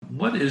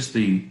what is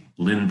the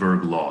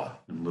Lindbergh Law?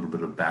 A little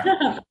bit of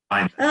background.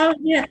 Oh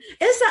yeah,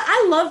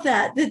 I love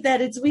that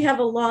it's we have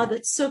a law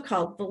that's so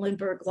called the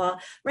Lindbergh Law.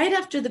 Right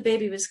after the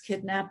baby was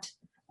kidnapped,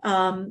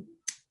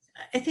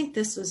 I think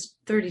this was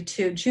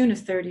June of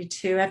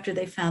 32, after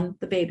they found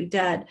the baby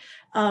dead.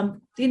 The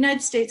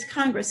United States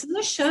Congress, and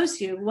this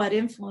shows you what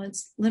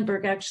influence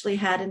Lindbergh actually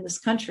had in this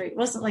country. It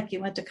wasn't like he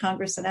went to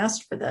Congress and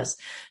asked for this,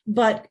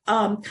 but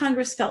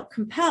Congress felt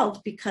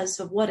compelled because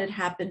of what had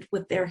happened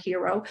with their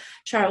hero,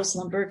 Charles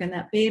Lindbergh, and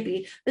that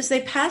baby, as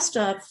they passed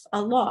a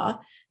law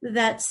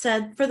that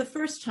said for the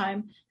first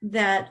time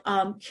that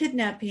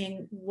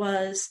kidnapping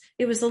was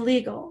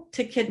illegal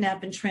to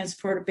kidnap and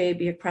transport a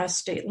baby across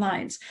state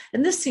lines.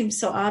 And this seems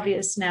so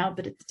obvious now,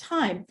 but at the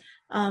time,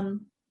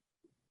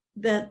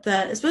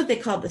 that is what they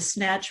called the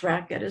Snatch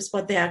racket, is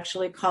what they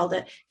actually called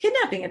it.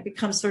 Kidnapping had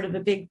become sort of a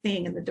big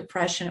thing in the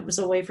Depression. It was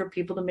a way for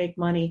people to make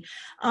money.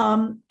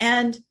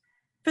 And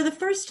for the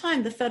first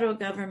time, the federal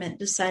government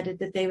decided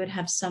that they would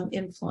have some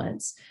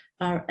influence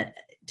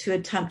to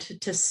attempt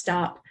to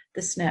stop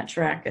the Snatch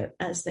racket,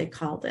 as they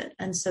called it.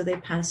 And so they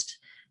passed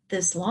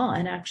this law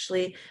and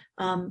actually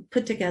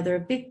put together a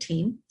big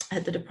team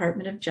at the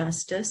Department of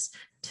Justice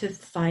to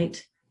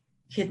fight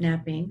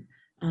kidnapping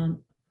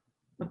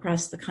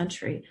across the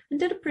country, and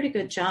did a pretty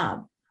good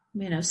job.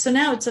 So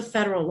now it's a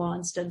federal law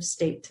instead of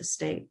state to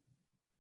state.